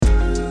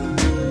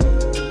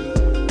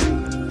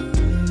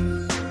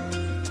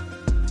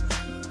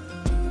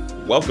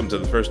Welcome to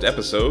the first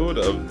episode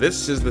of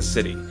This is the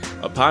City,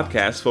 a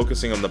podcast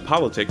focusing on the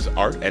politics,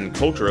 art, and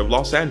culture of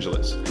Los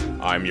Angeles.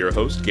 I'm your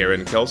host,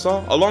 Garen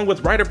Kelsaw, along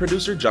with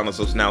writer-producer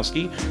Jonas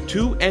Osnowski,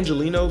 two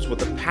Angelenos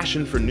with a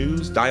passion for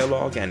news,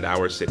 dialogue, and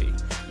our city.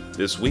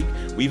 This week,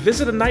 we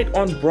visit a night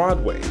on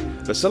Broadway,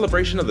 the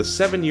celebration of the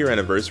 7-year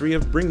anniversary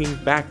of bringing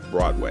back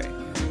Broadway.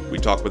 We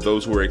talk with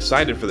those who are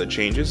excited for the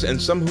changes and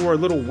some who are a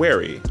little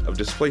wary of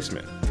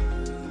displacement.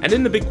 And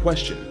in the big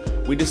question,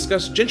 we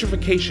discuss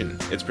gentrification,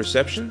 its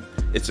perception,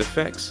 its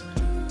effects,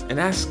 and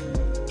ask,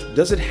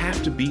 does it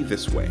have to be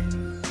this way?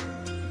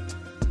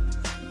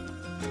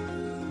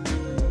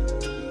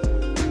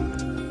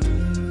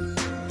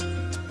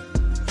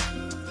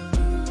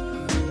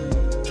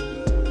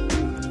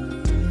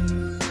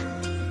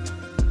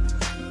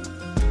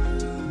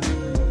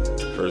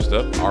 First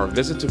up, our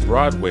visit to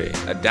Broadway,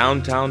 a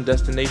downtown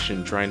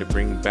destination trying to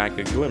bring back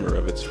a glimmer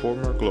of its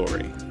former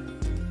glory.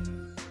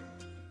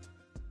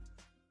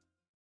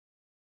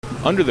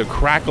 Under the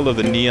crackle of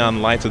the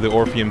neon lights of the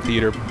Orpheum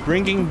Theater,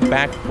 bringing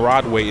back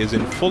Broadway is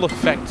in full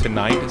effect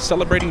tonight,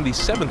 celebrating the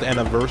 7th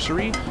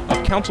anniversary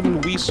of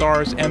Councilman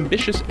Weesar's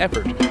ambitious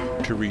effort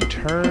to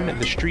return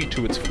the street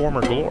to its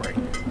former glory.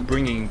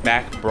 Bringing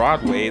back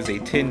Broadway is a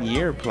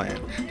 10-year plan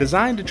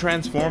designed to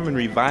transform and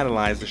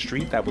revitalize the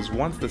street that was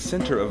once the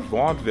center of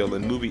vaudeville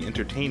and movie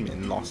entertainment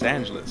in Los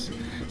Angeles.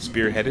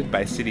 Spearheaded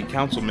by City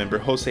Council member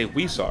Jose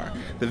Weesar,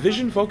 the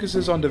vision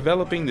focuses on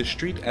developing the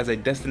street as a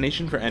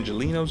destination for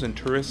Angelenos and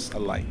tourists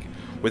alike.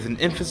 With an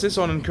emphasis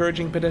on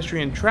encouraging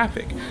pedestrian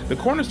traffic, the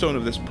cornerstone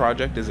of this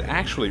project is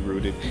actually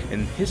rooted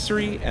in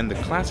history and the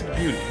classic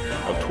beauty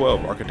of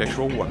 12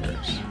 architectural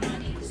wonders.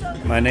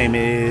 My name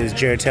is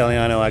Jared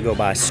Taliano. I go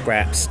by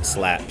Scraps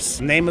Slaps.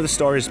 The name of the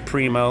store is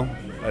Primo.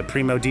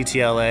 Primo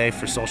DTLA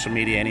for social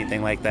media,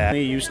 anything like that.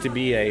 It used to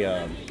be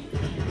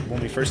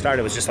when we first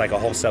started, it was just like a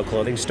wholesale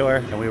clothing store,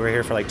 and we were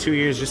here for like 2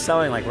 years just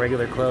selling like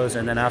regular clothes,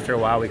 and then after a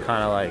while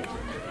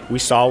we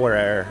saw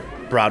where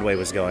Broadway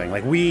was going.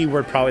 Like, we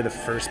were probably the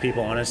first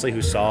people, honestly,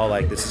 who saw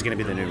like this is going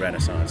to be the new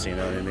Renaissance, you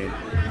know what I mean?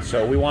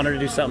 So we wanted to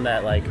do something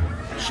that like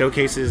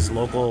showcases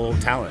local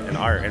talent and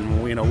art,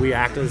 and we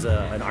act as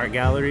an art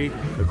gallery,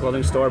 a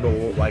clothing store, but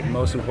like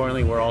most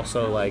importantly, we're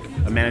also like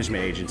a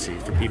management agency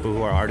for people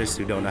who are artists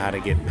who don't know how to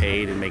get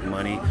paid and make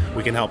money.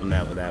 We can help them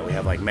out with that. We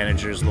have like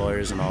managers,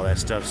 lawyers, and all that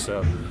stuff.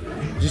 So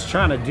just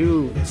trying to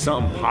do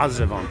something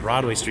positive on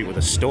Broadway Street with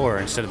a store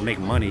instead of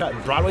making money.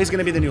 Broadway's going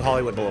to be the new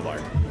Hollywood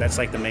Boulevard. That's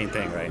like the main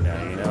thing right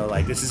now, you know?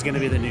 Like, this is going to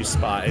be the new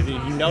spot. If you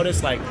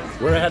notice, like,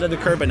 we're ahead of the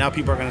curve, but now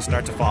people are going to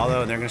start to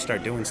follow, and they're going to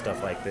start doing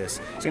stuff like this.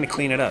 It's going to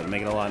clean it up and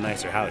make it a lot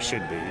nicer how it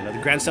should be. You know,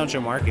 the Grand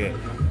Central Market,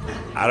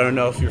 I don't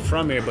know if you're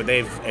from here, but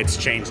it's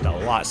changed a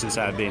lot since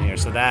I've been here.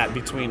 So that,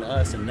 between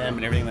us and them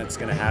and everything that's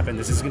going to happen,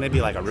 this is going to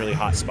be like a really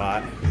hot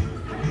spot.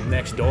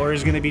 Next door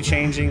is going to be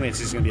changing. It's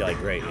just going to be like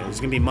great. There's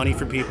going to be money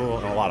for people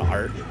and a lot of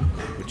art,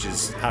 which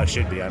is how it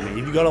should be. I mean,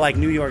 if you go to like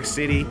New York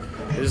City,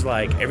 there's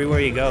like everywhere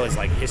you go is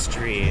like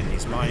history and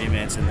these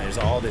monuments, and there's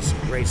all this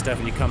great stuff.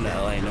 And you come to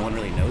LA, and no one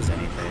really knows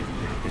anything.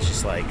 It's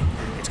just like,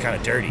 it's kind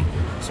of dirty.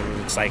 So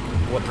it's like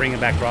what bringing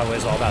back Broadway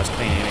is all about, is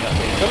cleaning it up.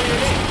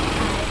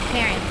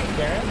 Karen.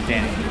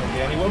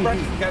 Danny, what brought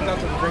you guys out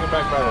to bring it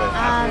back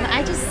Broadway?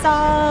 I just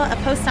saw a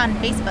post on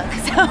Facebook,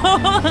 so.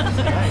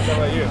 Nice. How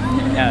about you?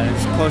 Yeah,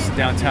 it's close to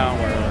downtown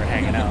where we're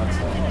hanging out.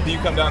 So. Do you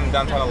come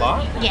downtown a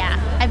lot? Yeah,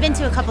 I've been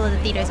to a couple of the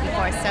theaters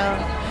before,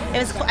 so it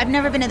was cool. I've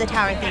never been to the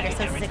Tower Theater, so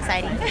this is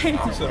exciting.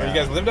 Awesome. You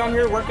guys live down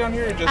here, work down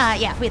here, or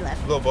just? Yeah, we live.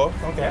 A little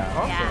both? Okay,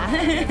 awesome.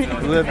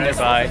 Yeah. We live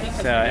nearby,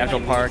 Echo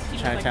Park,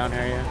 Chinatown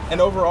area. And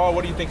overall,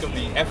 what do you think of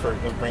the effort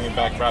of bringing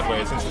back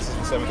Broadway since this is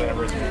the 7th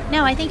anniversary?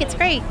 No, I think it's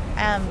great.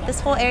 This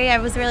whole area, I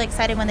was really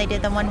excited when they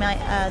did the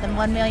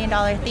 $1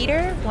 million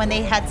theater. When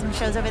they had some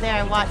shows over there,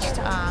 I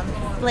watched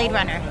Blade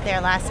Runner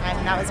there last time,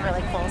 and that was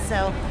really cool.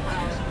 So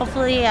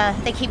hopefully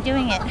they keep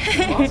doing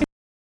it.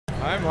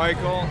 Hi,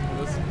 Michael.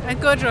 And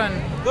Gudrun.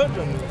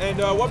 And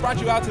what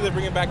brought you out to the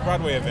Bringing Back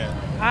Broadway event?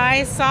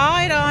 I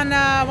saw it on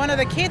one of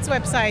the kids'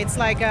 websites,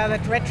 like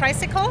the Red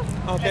Tricycle.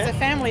 Okay. It's a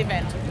family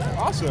event.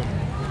 Awesome.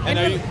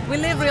 And we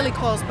live really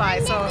close by,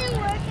 so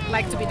I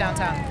like to be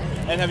downtown.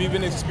 And have you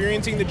been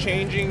experiencing the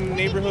changing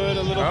neighborhood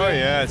a little bit? Oh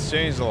yeah, it's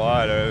changed a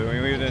lot.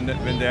 We've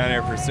been down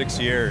here for 6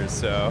 years,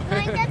 so.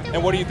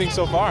 And what do you think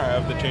so far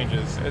of the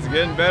changes? It's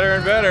getting better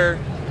and better.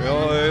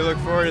 We'll look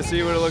forward to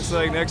see what it looks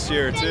like next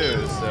year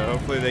too, so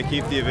hopefully they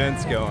keep the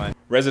events going.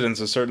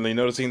 Residents are certainly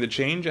noticing the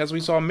change, as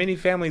we saw many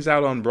families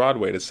out on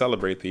Broadway to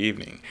celebrate the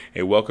evening,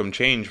 a welcome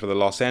change for the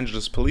Los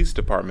Angeles Police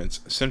Department's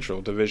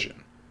Central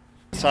Division.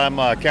 So I'm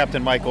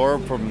Captain Mike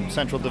Orb from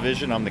Central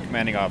Division. I'm the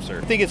commanding officer.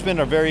 I think it's been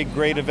a very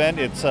great event.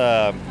 It's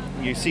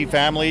you see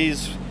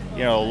families,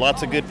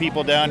 lots of good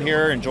people down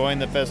here enjoying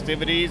the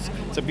festivities.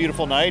 It's a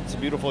beautiful night. It's a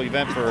beautiful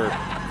event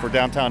for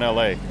downtown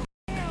LA.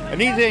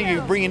 Anything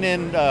you're bringing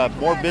in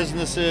more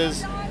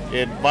businesses,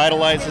 it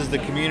vitalizes the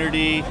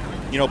community.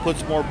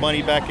 Puts more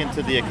money back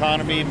into the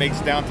economy,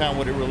 makes downtown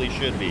what it really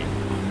should be.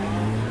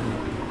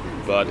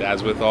 But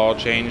as with all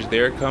change,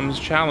 there comes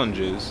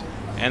challenges,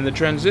 and the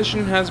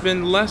transition has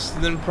been less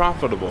than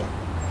profitable.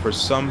 for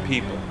some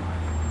people.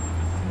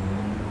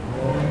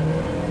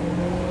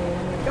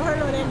 Yo soy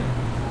Lorena.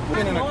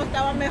 No,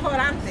 estaba mejor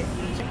antes.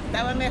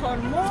 Estaba mejor,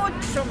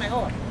 mucho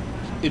mejor.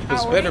 It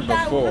was better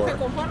before,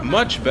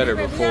 much better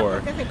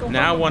before.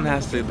 Now one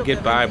has to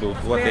get by with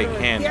what they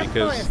can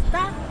because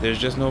there's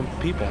just no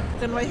people.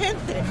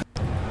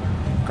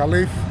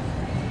 Khalif.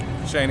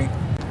 Shaney.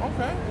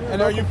 Okay.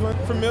 And are you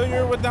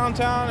familiar with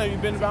downtown? Have you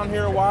been down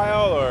here a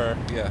while, or?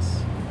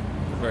 Yes.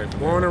 Very familiar.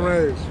 Born and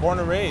raised. Born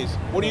and raised.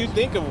 What do you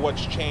think of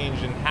what's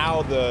changed and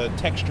how the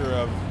texture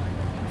of,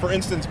 for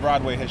instance,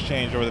 Broadway has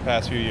changed over the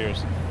past few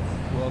years?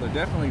 Well, they're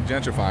definitely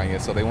gentrifying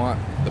it, so they want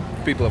the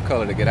people of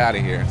color to get out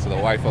of here so the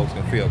white folks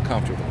can feel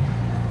comfortable.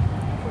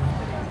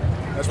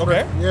 That's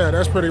okay.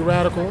 That's pretty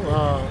radical.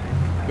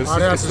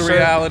 It's the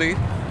reality.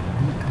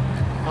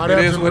 It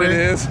is what it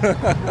is.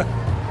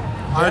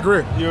 I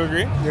agree. You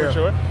agree? Yeah. For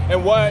sure.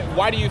 And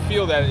why do you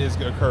feel that is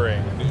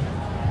occurring?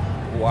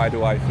 Why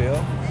do I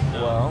feel?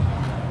 Well,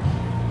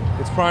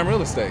 it's prime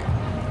real estate.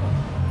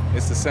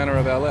 It's the center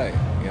of LA,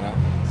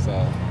 so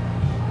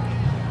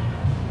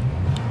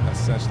that's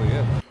essentially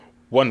it.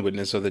 One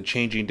witness of the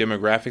changing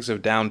demographics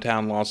of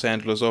downtown Los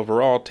Angeles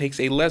overall takes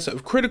a less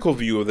critical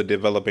view of the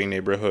developing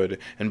neighborhood,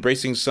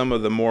 embracing some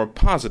of the more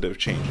positive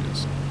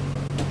changes.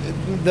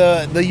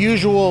 The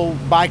usual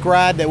bike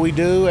ride that we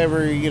do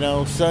every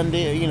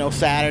Sunday,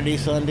 Saturday,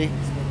 Sunday.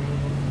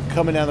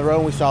 Coming down the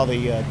road, we saw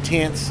the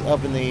tents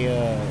up in the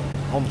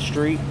on the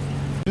street.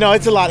 No,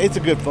 it's a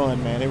good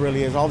fun, man. It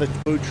really is. All the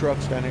food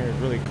trucks down here is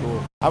really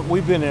cool.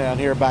 We've been down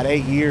here about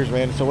 8 years,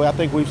 man. So I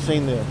think we've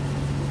seen the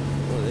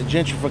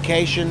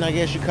gentrification, I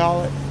guess you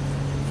call it,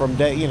 from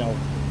day,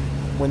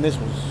 when this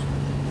was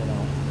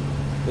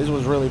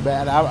really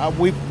bad.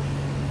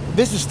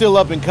 This is still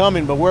up and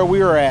coming, but where we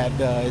were at,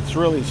 it's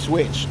really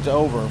switched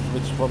over.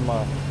 It's from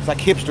it's like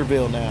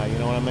Hipsterville now. You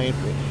know what I mean?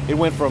 It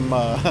went from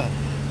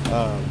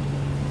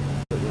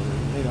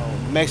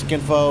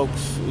Mexican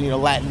folks,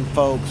 Latin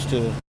folks,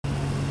 to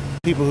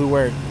people who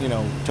wear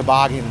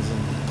toboggans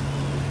and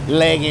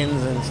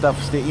leggings and stuff.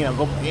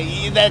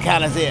 That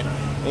kind of it.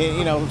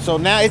 So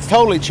now it's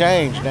totally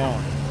changed now,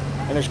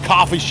 and there's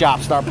coffee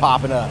shops start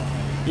popping up.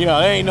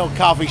 There ain't no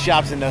coffee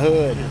shops in the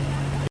hood.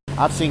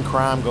 I've seen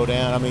crime go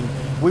down. I mean,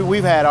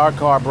 we've had our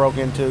car broke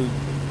into,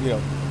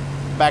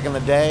 back in the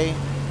day,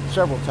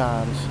 several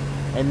times,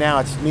 and now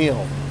it's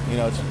nil.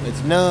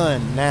 It's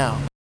none now.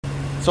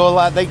 So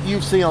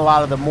you've seen a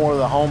lot of the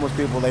homeless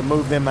people. They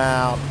move them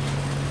out.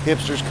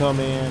 Hipsters come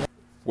in.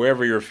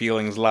 Wherever your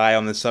feelings lie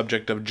on the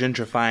subject of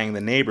gentrifying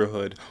the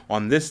neighborhood,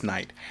 on this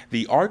night,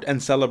 the art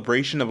and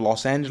celebration of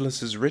Los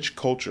Angeles' rich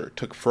culture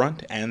took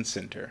front and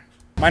center.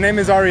 My name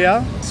is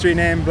Ariel, street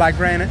name Black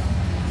Granite.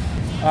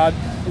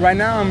 Right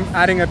now I'm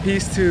adding a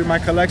piece to my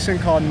collection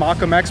called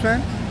Malcolm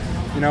X-Men,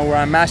 where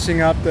I'm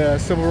mashing up the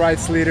civil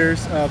rights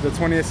leaders of the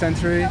 20th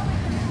century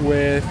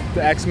with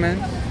the X-Men.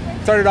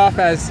 Started off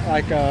as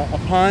like a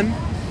pun,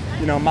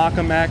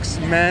 Malcolm X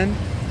Men.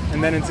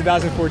 And then in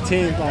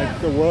 2014,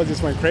 the world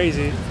just went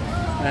crazy,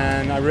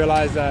 and I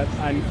realized that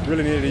I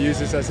really needed to use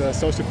this as a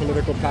social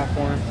political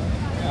platform.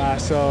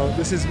 So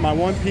this is my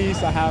one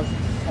piece. I have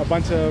a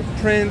bunch of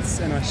prints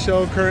and a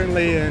show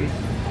currently in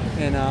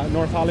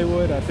North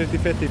Hollywood,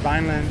 50/50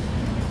 Vineland,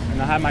 and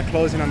I have my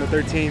closing on the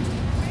 13th.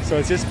 So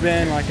it's just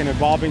been like an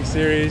evolving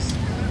series.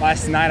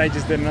 Last night I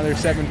just did another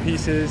 7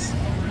 pieces,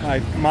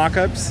 like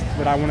mock-ups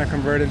that I want to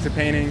convert into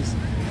paintings.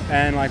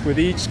 And with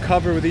each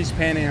cover, with each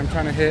painting, I'm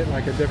trying to hit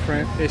a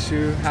different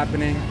issue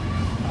happening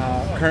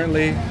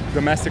currently,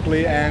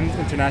 domestically and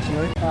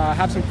internationally. I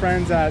have some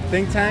friends at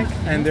Think Tank,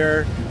 and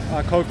they're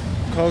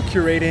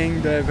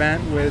co-curating the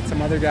event with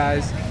some other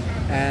guys.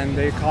 And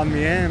they called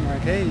me in,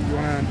 hey, you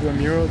want to do a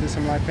mural, do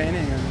some live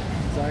painting? And I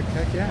was like,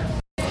 heck yeah.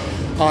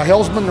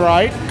 Helsman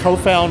Wright,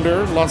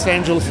 co-founder, Los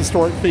Angeles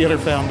Historic Theater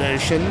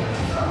Foundation,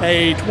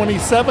 a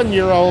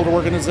 27-year-old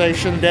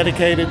organization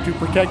dedicated to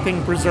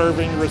protecting,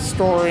 preserving,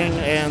 restoring,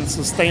 and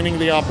sustaining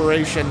the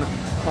operation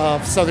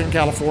of Southern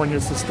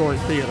California's historic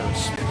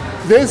theaters.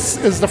 This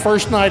is the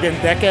first night in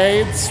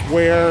decades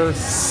where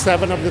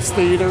 7 of the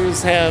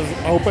theaters have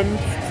opened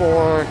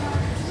for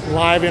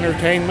live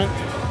entertainment.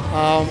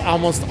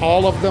 Almost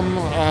all of them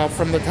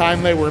from the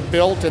time they were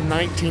built in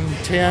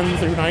 1910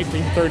 through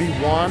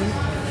 1931.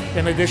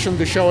 In addition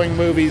to showing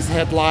movies,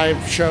 had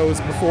live shows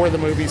before the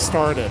movies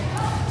started.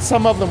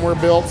 Some of them were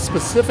built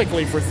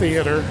specifically for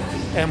theater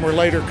and were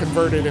later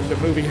converted into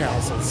movie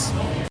houses.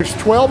 There's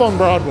 12 on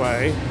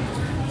Broadway,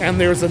 and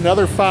there's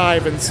another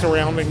 5 in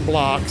surrounding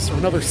blocks, or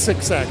another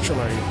 6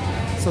 actually.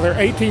 So there are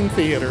 18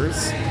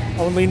 theaters.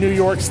 Only New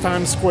York's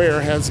Times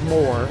Square has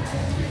more.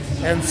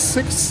 And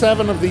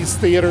 6-7 of these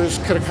theaters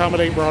could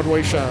accommodate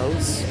Broadway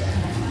shows.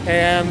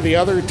 And the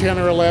other 10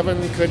 or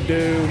 11 could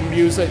do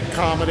music,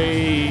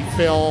 comedy,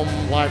 film,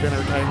 live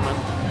entertainment.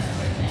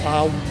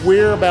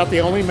 We're about the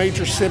only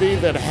major city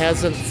that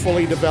hasn't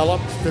fully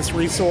developed this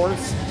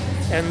resource,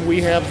 and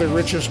we have the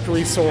richest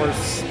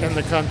resource in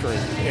the country.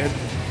 It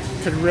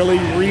could really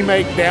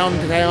remake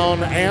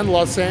downtown and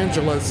Los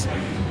Angeles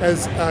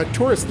as a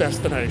tourist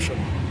destination.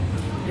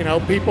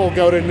 People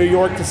go to New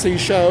York to see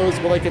shows,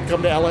 well, they could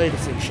come to LA to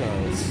see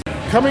shows.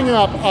 Coming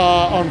up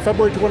on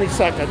February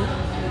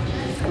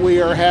 22nd, we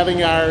are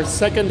having our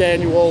second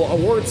annual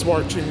awards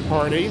watching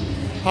party,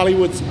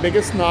 Hollywood's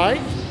biggest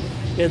night.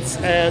 It's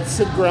at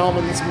Sid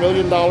Grauman's $1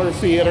 Million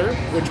Theater,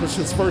 which was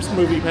his first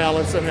movie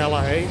palace in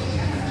LA.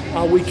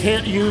 We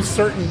can't use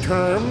certain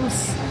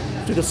terms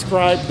to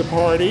describe the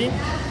party,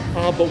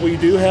 but we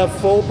do have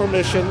full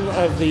permission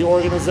of the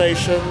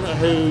organization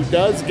who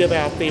does give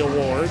out the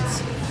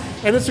awards.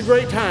 And it's a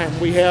great time.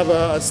 We have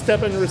a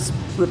step and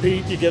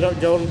repeat. You get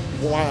up, go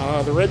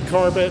on the red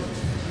carpet.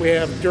 We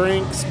have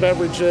drinks,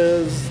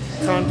 beverages,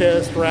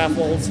 contests,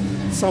 raffles.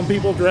 Some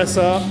people dress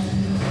up.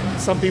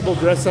 Some people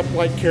dress up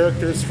like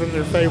characters from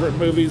their favorite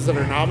movies that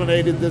are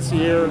nominated this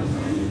year.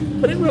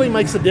 But it really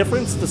makes a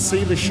difference to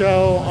see the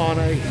show on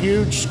a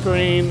huge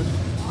screen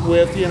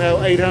with,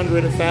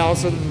 800,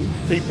 1,000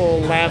 people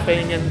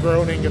laughing and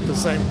groaning at the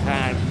same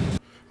time.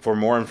 For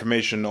more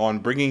information on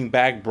bringing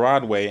back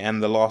Broadway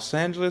and the Los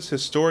Angeles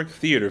Historic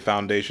Theater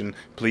Foundation,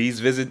 please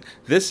visit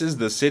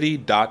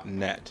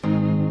thisisthecity.net.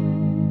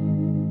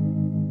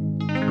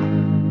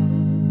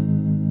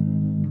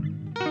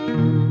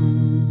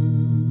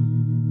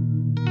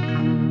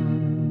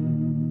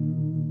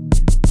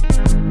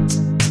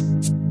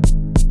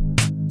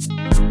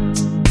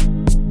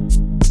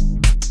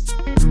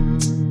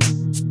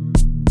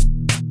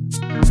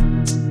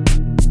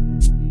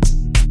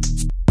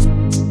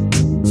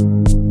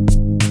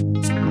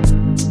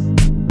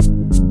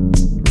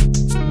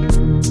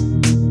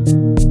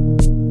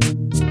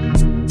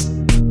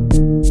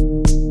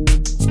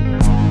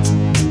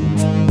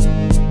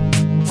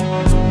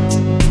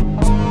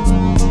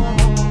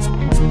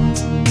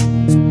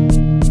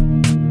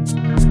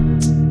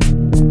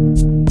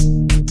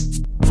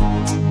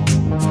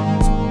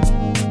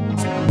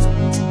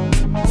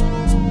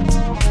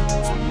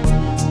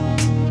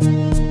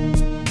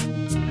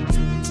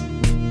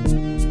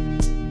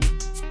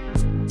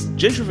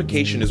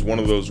 Gentrification is one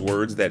of those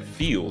words that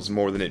feels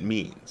more than it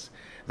means.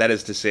 That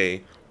is to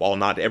say, while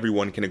not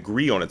everyone can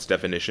agree on its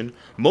definition,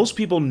 most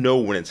people know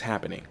when it's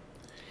happening.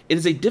 It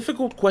is a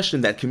difficult question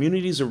that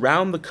communities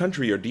around the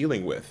country are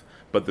dealing with,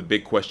 but the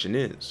big question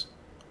is,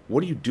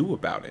 what do you do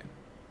about it?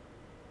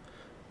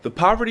 The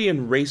Poverty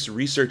and Race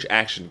Research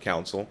Action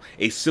Council,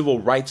 a civil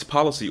rights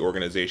policy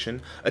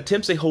organization,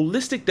 attempts a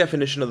holistic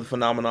definition of the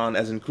phenomenon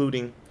as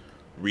including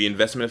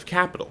reinvestment of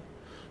capital,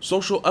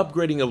 social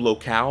upgrading of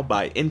locale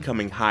by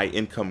incoming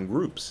high-income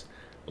groups,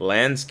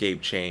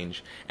 landscape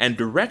change, and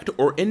direct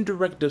or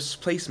indirect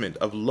displacement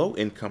of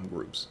low-income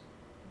groups.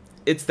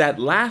 It's that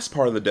last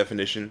part of the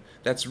definition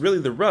that's really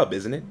the rub,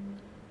 isn't it?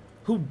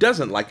 Who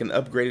doesn't like an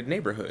upgraded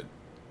neighborhood?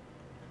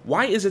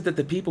 Why is it that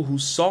the people who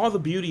saw the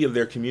beauty of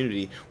their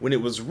community when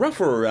it was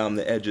rougher around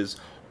the edges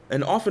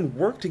and often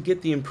worked to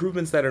get the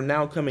improvements that are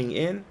now coming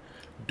in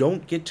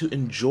don't get to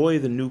enjoy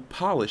the new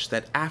polish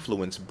that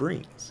affluence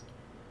brings?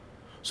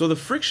 So the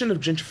friction of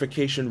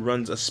gentrification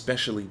runs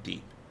especially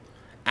deep,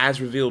 as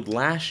revealed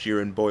last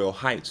year in Boyle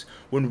Heights,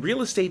 when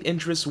real estate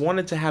interests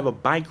wanted to have a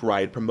bike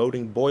ride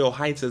promoting Boyle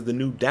Heights as the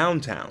new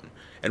downtown,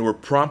 and were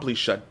promptly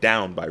shut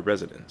down by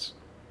residents.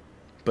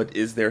 But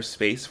is there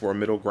space for a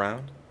middle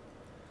ground?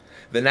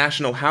 The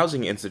National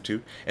Housing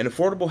Institute, an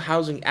affordable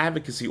housing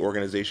advocacy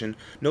organization,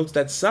 notes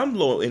that some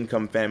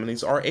low-income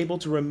families are able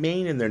to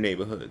remain in their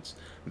neighborhoods,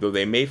 though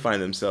they may find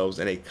themselves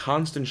in a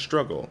constant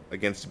struggle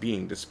against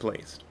being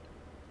displaced.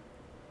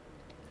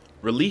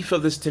 Relief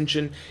of this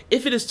tension,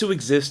 if it is to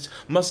exist,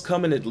 must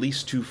come in at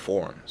least two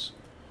forms.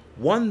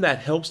 One that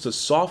helps to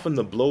soften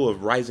the blow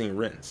of rising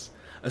rents,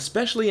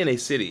 especially in a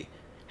city,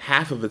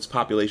 half of its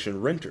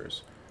population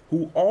renters,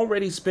 who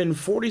already spend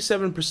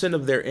 47%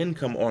 of their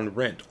income on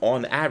rent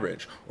on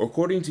average,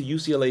 according to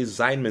UCLA's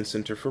Zineman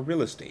Center for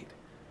Real Estate.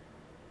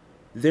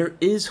 There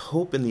is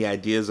hope in the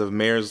ideas of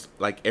mayors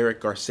like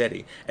Eric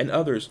Garcetti and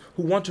others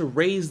who want to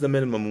raise the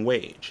minimum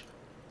wage.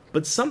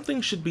 But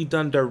something should be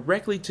done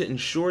directly to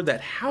ensure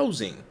that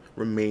housing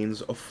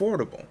remains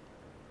affordable.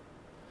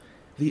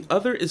 The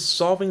other is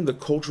solving the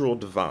cultural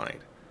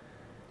divide,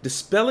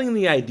 dispelling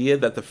the idea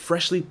that the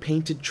freshly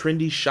painted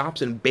trendy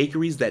shops and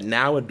bakeries that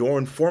now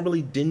adorn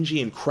formerly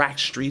dingy and cracked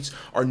streets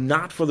are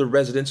not for the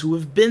residents who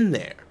have been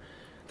there,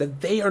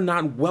 that they are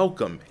not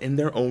welcome in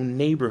their own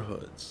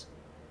neighborhoods.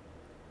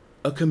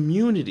 A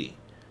community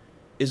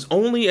is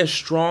only as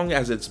strong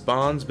as its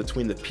bonds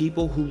between the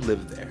people who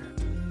live there.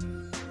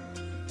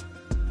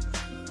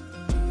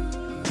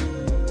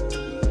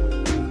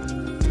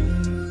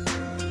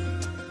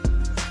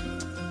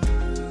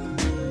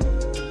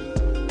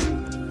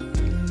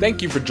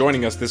 Thank you for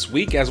joining us this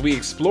week as we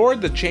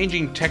explored the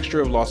changing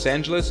texture of Los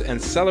Angeles and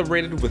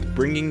celebrated with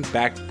bringing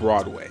back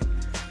Broadway.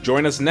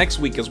 Join us next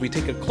week as we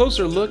take a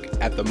closer look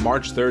at the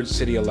March 3rd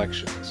city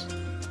elections.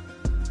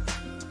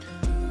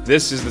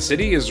 This is the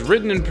City is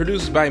written and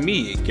produced by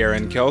me,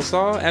 Garen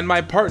Kelsaw, and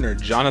my partner,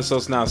 Jana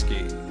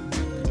Sosnowski.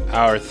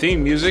 Our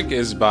theme music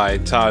is by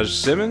Taj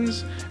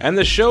Simmons, and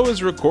the show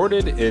is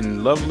recorded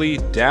in lovely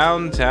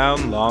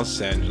downtown Los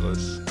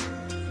Angeles.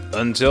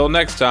 Until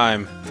next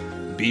time,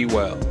 be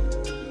well.